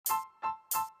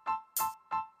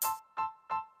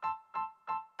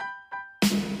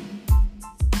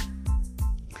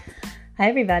Hi,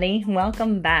 everybody.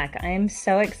 Welcome back. I am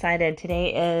so excited.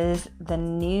 Today is the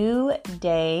new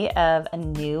day of a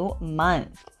new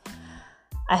month.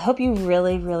 I hope you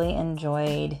really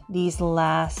enjoyed these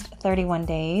last 31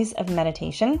 days of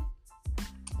meditation.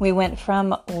 We went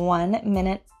from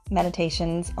 1-minute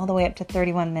meditations all the way up to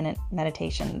 31-minute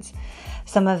meditations.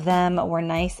 Some of them were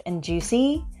nice and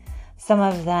juicy. Some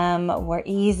of them were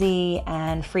easy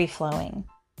and free-flowing.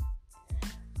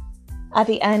 At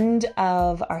the end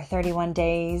of our 31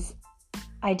 days,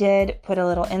 I did put a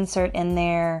little insert in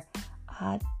there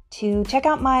to check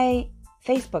out my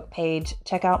Facebook page,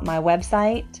 check out my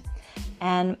website,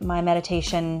 and my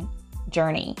meditation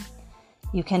journey.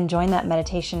 You can join that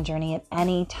meditation journey at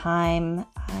any time.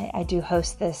 I do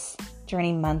host this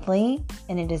journey monthly,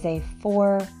 and it is a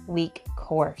 4-week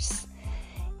course.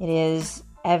 It is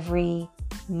every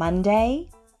Monday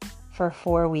for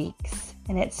 4 weeks,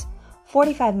 and it's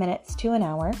 45 minutes to an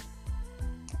hour.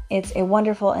 It's a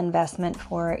wonderful investment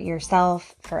for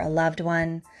yourself, for a loved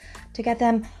one, to get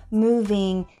them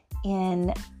moving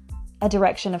in a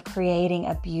direction of creating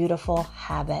a beautiful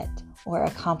habit or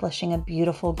accomplishing a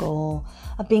beautiful goal,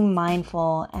 of being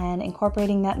mindful and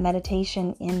incorporating that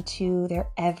meditation into their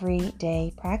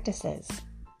everyday practices.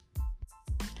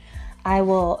 I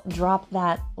will drop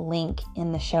that link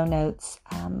in the show notes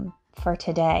for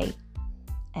today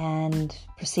and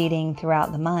proceeding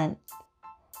throughout the month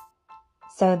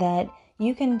so that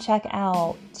you can check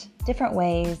out different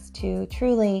ways to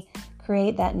truly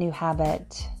create that new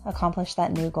habit, accomplish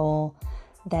that new goal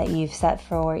that you've set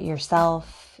for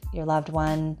yourself, your loved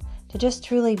one, to just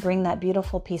truly bring that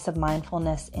beautiful piece of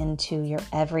mindfulness into your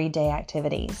everyday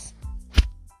activities.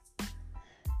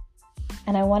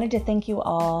 And I wanted to thank you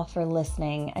all for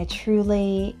listening. I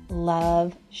truly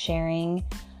love sharing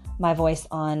my voice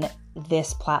on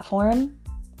this platform.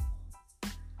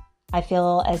 I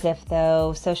feel as if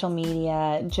though social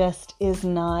media just is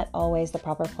not always the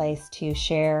proper place to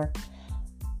share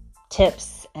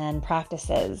tips and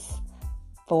practices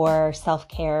for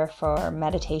self-care, for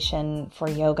meditation, for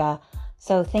yoga.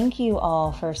 So thank you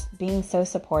all for being so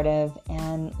supportive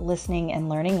and listening and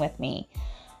learning with me.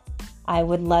 I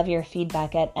would love your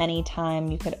feedback at any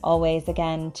time. You could always,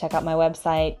 again, check out my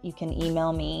website. You can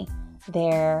email me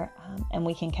there and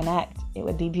we can connect. It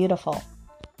would be beautiful.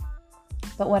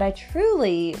 But what I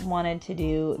truly wanted to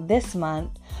do this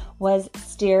month was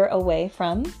steer away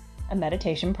from a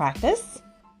meditation practice.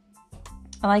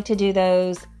 I like to do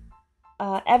those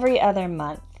every other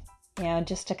month,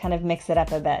 just to kind of mix it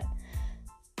up a bit.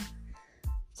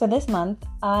 So this month,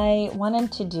 I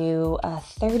wanted to do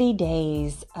 30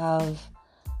 days of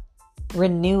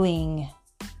renewing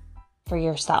for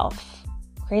yourself,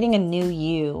 creating a new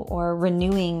you, or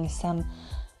renewing some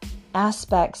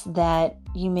aspects that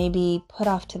you maybe put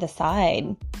off to the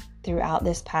side throughout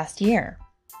this past year.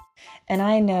 And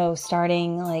I know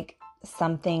starting like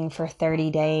something for 30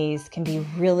 days can be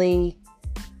really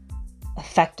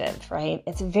effective, right?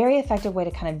 It's a very effective way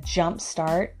to kind of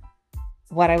jumpstart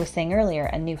what I was saying earlier,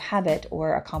 a new habit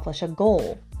or accomplish a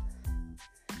goal.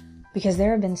 Because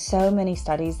there have been so many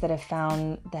studies that have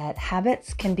found that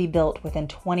habits can be built within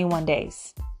 21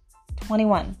 days.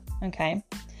 21, okay?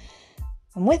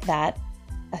 And with that,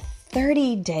 a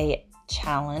 30-day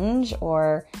challenge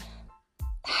or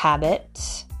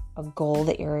habit, a goal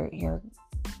that you're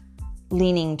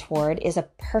leaning toward, is a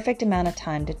perfect amount of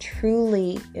time to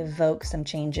truly evoke some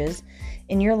changes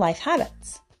in your life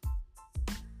habits.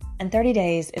 And 30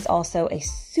 days is also a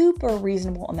super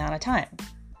reasonable amount of time.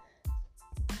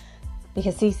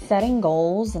 Because setting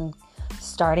goals and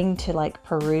starting to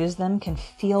peruse them can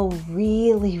feel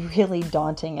really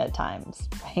daunting at times,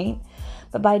 right?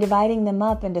 But by dividing them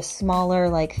up into smaller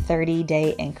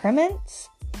 30-day increments,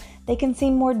 they can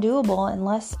seem more doable and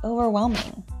less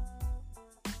overwhelming.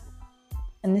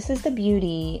 And this is the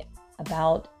beauty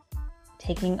about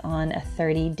taking on a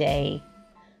 30-day,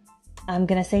 I'm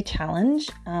going to say challenge.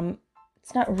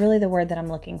 It's not really the word that I'm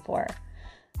looking for.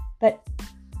 But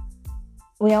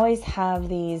we always have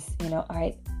these, all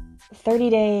right,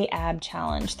 30-day ab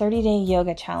challenge, 30-day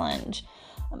yoga challenge.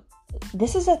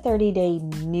 This is a 30-day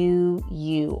new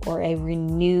you or a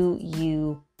renew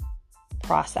you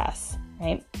process,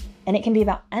 right? And it can be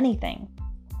about anything,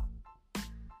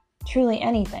 truly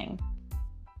anything.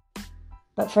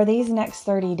 But for these next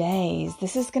 30 days,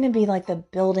 this is going to be like the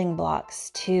building blocks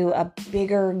to a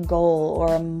bigger goal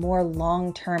or a more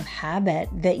long-term habit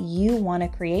that you want to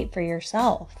create for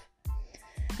yourself.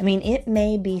 I mean, it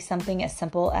may be something as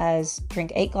simple as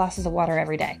drink 8 glasses of water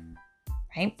every day,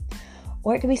 right?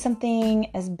 Or it could be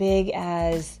something as big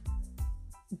as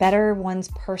better one's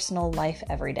personal life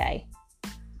every day.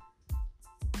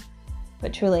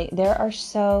 But truly, there are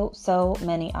so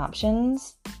many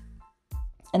options,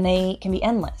 and they can be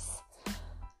endless.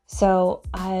 So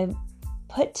I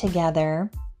put together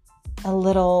a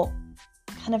little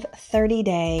kind of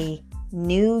 30-day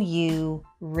new you,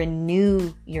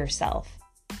 renew yourself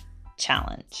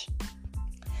challenge.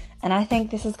 And I think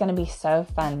this is going to be so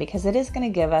fun because it is going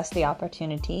to give us the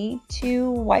opportunity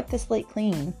to wipe the slate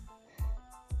clean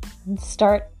and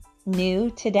start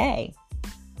new today.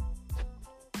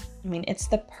 I mean, it's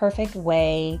the perfect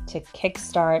way to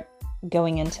kickstart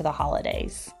going into the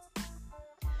holidays.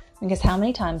 Because how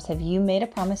many times have you made a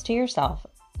promise to yourself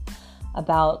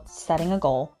about setting a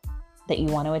goal that you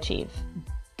want to achieve,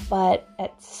 but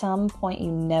at some point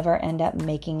you never end up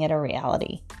making it a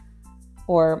reality?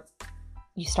 Or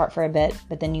you start for a bit,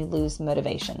 but then you lose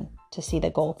motivation to see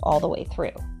the goal all the way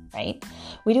through, right?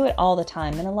 We do it all the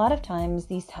time. And a lot of times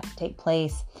these take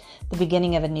place the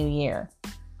beginning of a new year.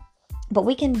 But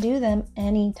we can do them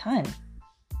anytime.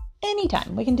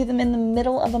 Anytime. We can do them in the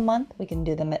middle of a month. We can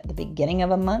do them at the beginning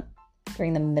of a month,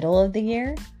 during the middle of the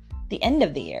year, the end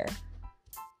of the year.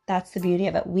 That's the beauty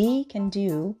of it. We can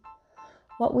do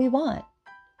what we want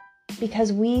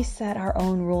because we set our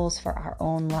own rules for our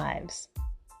own lives.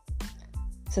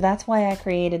 So that's why I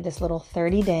created this little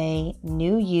 30-day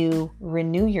new you,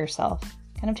 renew yourself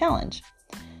kind of challenge.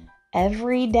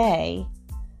 Every day,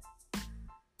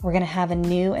 we're going to have a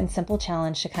new and simple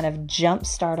challenge to kind of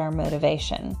jumpstart our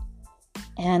motivation.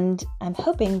 And I'm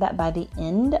hoping that by the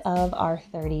end of our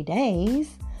 30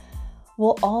 days,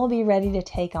 we'll all be ready to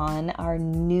take on our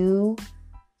new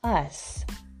us,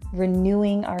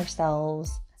 renewing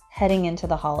ourselves, heading into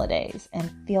the holidays,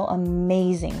 and feel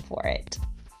amazing for it.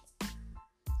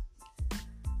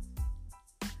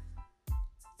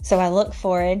 So I look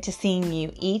forward to seeing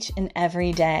you each and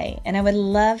every day. And I would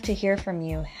love to hear from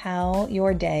you how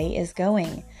your day is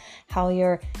going, how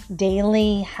your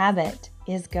daily habit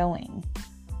is going.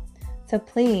 So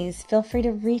please feel free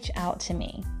to reach out to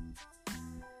me,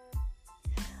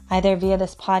 either via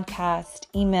this podcast,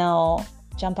 email,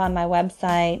 jump on my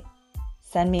website,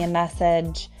 send me a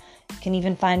message. You can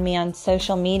even find me on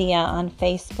social media on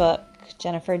Facebook,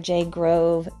 Jennifer J.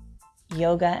 Grove,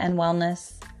 Yoga and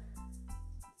Wellness.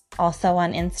 Also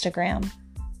on Instagram.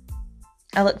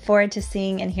 I look forward to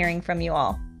seeing and hearing from you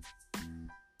all.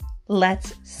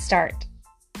 Let's start.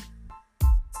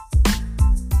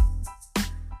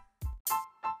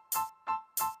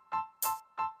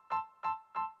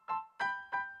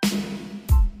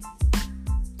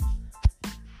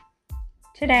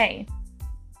 Today,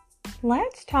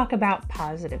 let's talk about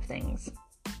positive things.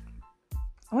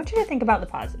 I want you to think about the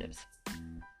positives.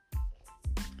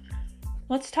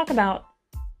 Let's talk about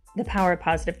the power of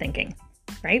positive thinking,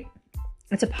 right?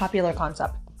 It's a popular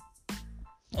concept.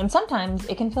 And sometimes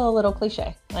it can feel a little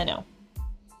cliche, I know.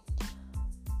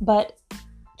 But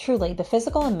truly, the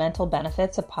physical and mental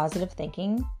benefits of positive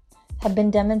thinking have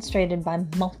been demonstrated by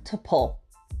multiple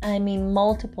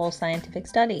scientific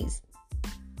studies.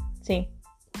 See,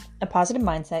 a positive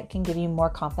mindset can give you more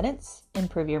confidence,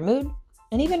 improve your mood,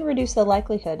 and even reduce the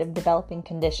likelihood of developing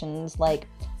conditions like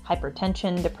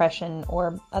hypertension, depression,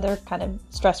 or other kind of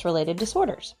stress-related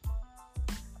disorders.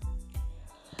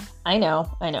 I know.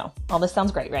 All this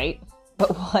sounds great, right?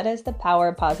 But what does the power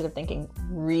of positive thinking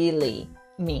really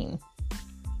mean?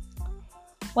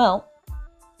 Well,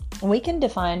 we can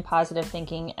define positive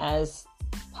thinking as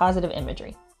positive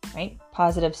imagery, right?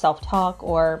 Positive self-talk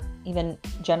or even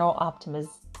general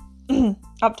optimism.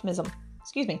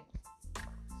 Excuse me.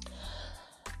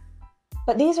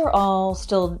 But these are all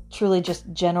still truly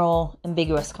just general,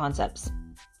 ambiguous concepts.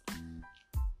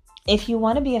 If you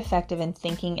want to be effective in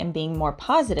thinking and being more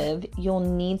positive, you'll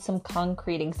need some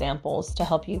concrete examples to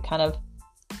help you kind of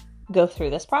go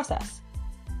through this process.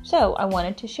 So I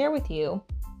wanted to share with you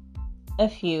a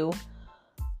few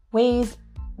ways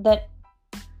that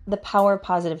the power of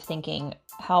positive thinking,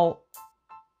 how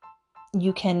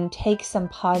you can take some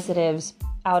positives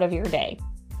out of your day.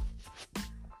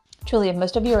 Truly, if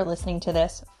most of you are listening to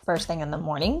this first thing in the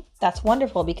morning, that's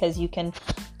wonderful because you can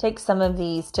take some of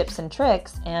these tips and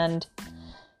tricks and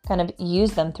kind of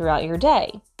use them throughout your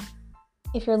day.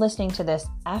 If you're listening to this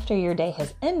after your day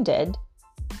has ended,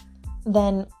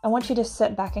 then I want you to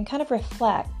sit back and kind of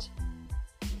reflect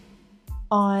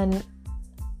on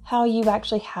how you've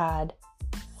actually had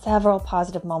several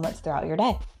positive moments throughout your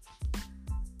day.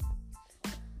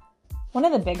 One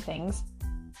of the big things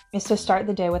is to start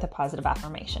the day with a positive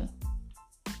affirmation.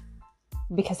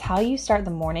 Because how you start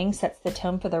the morning sets the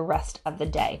tone for the rest of the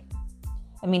day.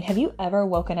 I mean, have you ever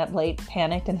woken up late,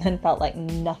 panicked, and then felt like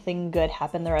nothing good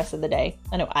happened the rest of the day?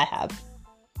 I know I have.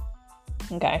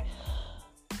 Okay.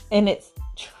 And it's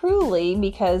truly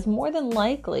because more than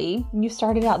likely you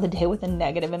started out the day with a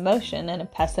negative emotion and a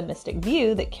pessimistic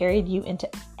view that carried you into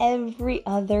every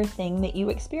other thing that you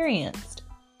experienced.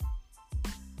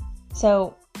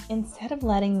 So instead of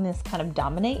letting this kind of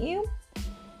dominate you,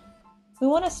 we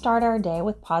want to start our day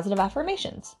with positive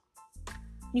affirmations.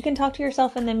 You can talk to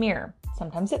yourself in the mirror.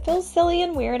 Sometimes it feels silly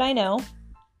and weird, I know,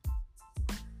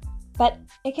 but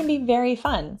it can be very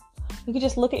fun. You could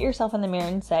just look at yourself in the mirror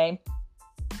and say,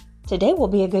 today will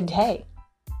be a good day,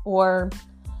 or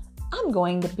I'm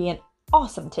going to be an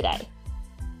awesome today.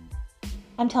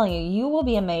 I'm telling you, you will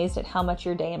be amazed at how much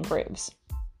your day improves.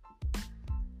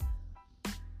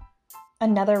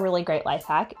 Another really great life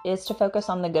hack is to focus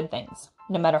on the good things,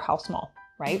 no matter how small,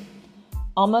 right?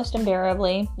 Almost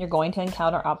invariably, you're going to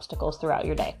encounter obstacles throughout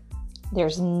your day.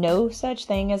 There's no such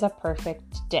thing as a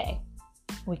perfect day.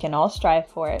 We can all strive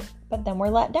for it, but then we're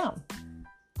let down.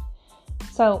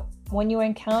 So when you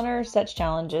encounter such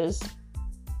challenges,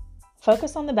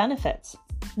 focus on the benefits,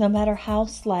 no matter how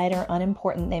slight or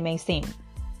unimportant they may seem.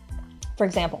 For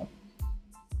example,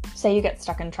 say you get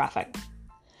stuck in traffic.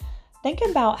 Think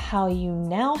about how you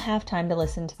now have time to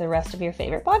listen to the rest of your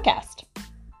favorite podcast.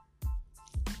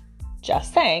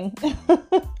 Just saying.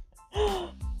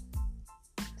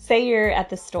 Say you're at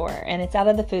the store and it's out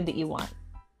of the food that you want,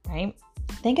 right?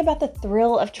 Think about the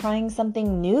thrill of trying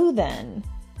something new then.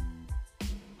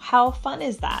 How fun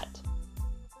is that?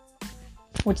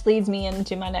 Which leads me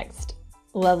into my next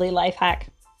lovely life hack.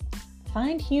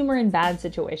 Find humor in bad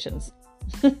situations.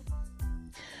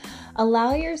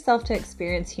 Allow yourself to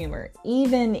experience humor,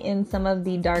 even in some of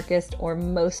the darkest or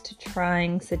most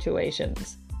trying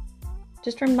situations.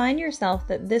 Just remind yourself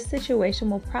that this situation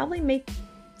will probably make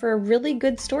for a really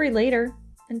good story later,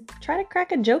 and try to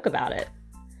crack a joke about it.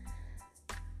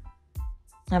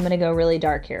 I'm going to go really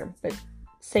dark here, but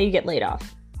say you get laid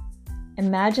off.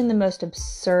 Imagine the most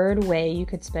absurd way you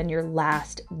could spend your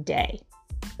last day,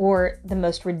 or the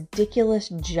most ridiculous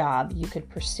job you could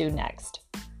pursue next.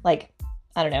 Like,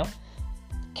 I don't know,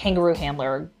 kangaroo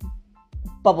handler or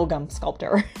bubblegum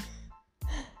sculptor.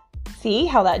 See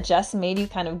how that just made you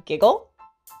kind of giggle?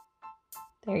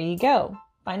 There you go.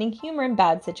 Finding humor in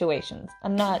bad situations.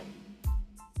 I'm not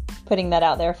putting that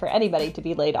out there for anybody to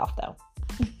be laid off, though.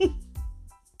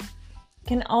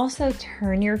 Can also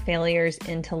turn your failures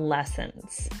into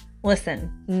lessons.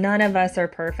 Listen, none of us are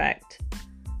perfect.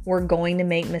 We're going to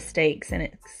make mistakes and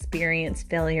experience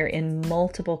failure in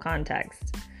multiple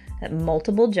contexts, at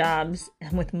multiple jobs,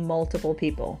 and with multiple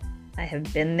people. I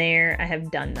have been there. I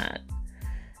have done that.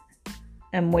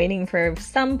 I'm waiting for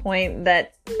some point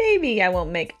that maybe I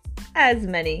won't make as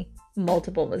many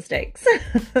multiple mistakes.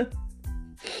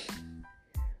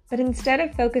 But instead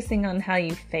of focusing on how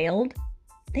you failed,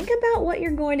 think about what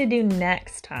you're going to do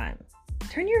next time.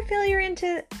 Turn your failure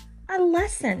into a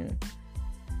lesson.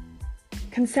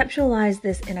 Conceptualize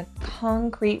this in a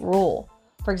concrete rule.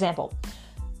 For example,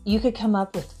 you could come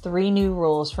up with 3 new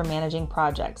rules for managing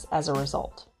projects as a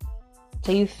result.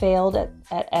 So you failed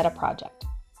at a project.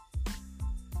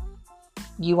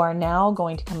 You are now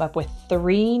going to come up with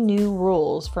 3 new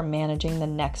rules for managing the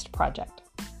next project.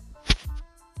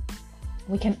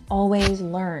 We can always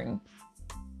learn.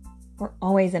 We're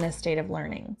always in a state of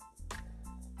learning.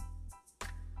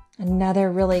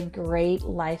 Another really great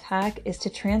life hack is to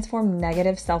transform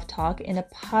negative self-talk into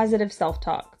positive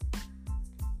self-talk.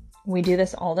 We do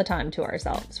this all the time to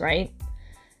ourselves, right?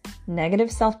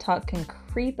 Negative self-talk can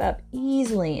creep up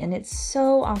easily, and it's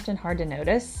so often hard to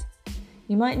notice.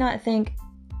 You might not think,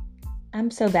 I'm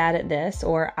so bad at this,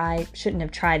 or I shouldn't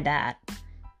have tried that,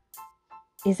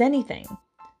 is anything.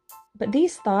 But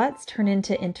these thoughts turn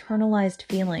into internalized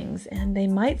feelings, and they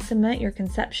might cement your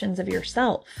conceptions of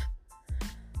yourself.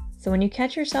 So when you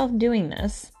catch yourself doing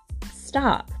this,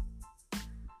 stop.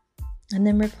 And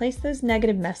then replace those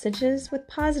negative messages with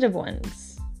positive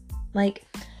ones. Like,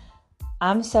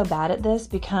 I'm so bad at this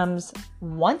becomes,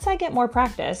 once I get more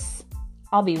practice,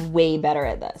 I'll be way better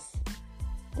at this.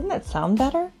 Doesn't that sound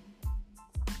better?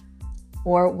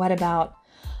 Or what about,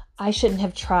 I shouldn't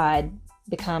have tried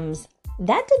becomes,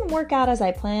 that didn't work out as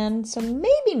I planned, so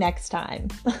maybe next time.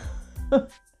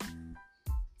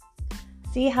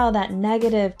 See how that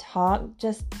negative talk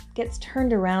just gets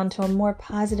turned around to a more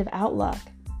positive outlook,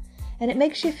 and it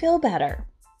makes you feel better.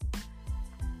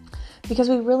 Because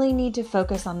we really need to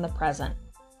focus on the present.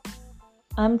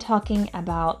 I'm talking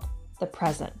about the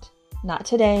present, not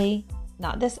today,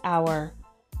 not this hour,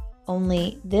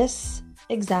 only this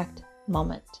exact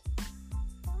moment.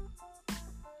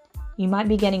 You might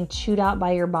be getting chewed out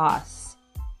by your boss,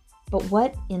 but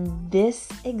what in this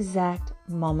exact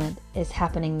moment is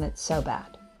happening that's so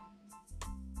bad?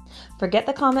 Forget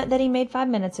the comment that he made 5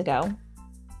 minutes ago.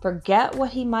 Forget what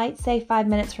he might say 5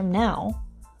 minutes from now.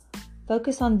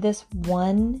 Focus on this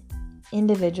one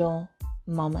individual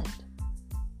moment.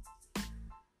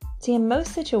 See, in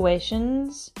most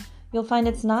situations, you'll find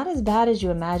it's not as bad as you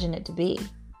imagine it to be.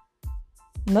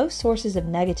 Most sources of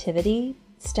negativity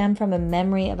stem from a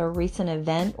memory of a recent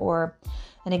event or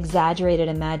an exaggerated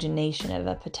imagination of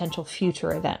a potential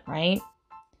future event, right?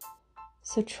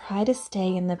 So try to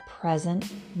stay in the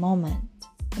present moment.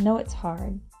 I know it's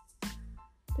hard,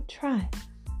 but try.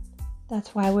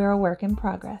 That's why we're a work in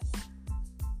progress.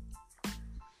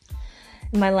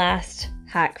 My last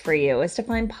hack for you is to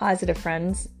find positive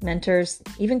friends, mentors,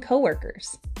 even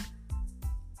coworkers.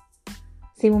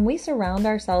 See, when we surround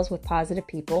ourselves with positive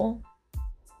people,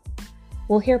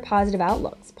 we'll hear positive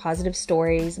outlooks, positive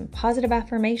stories, and positive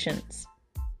affirmations.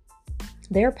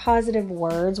 Their positive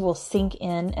words will sink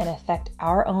in and affect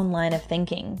our own line of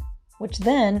thinking, which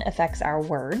then affects our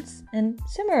words and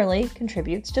similarly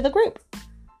contributes to the group.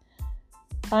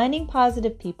 Finding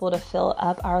positive people to fill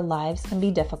up our lives can be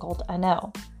difficult, I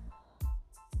know.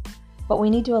 But we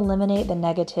need to eliminate the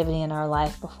negativity in our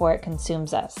life before it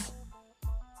consumes us.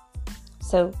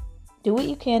 So do what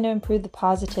you can to improve the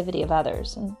positivity of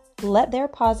others and let their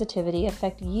positivity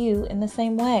affect you in the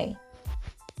same way.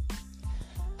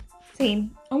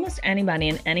 See, almost anybody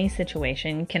in any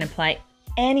situation can apply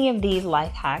any of these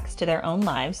life hacks to their own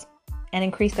lives and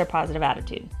increase their positive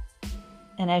attitude.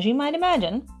 And as you might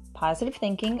imagine, positive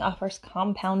thinking offers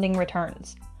compounding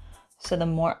returns. So the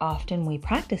more often we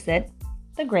practice it,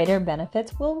 the greater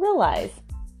benefits we'll realize.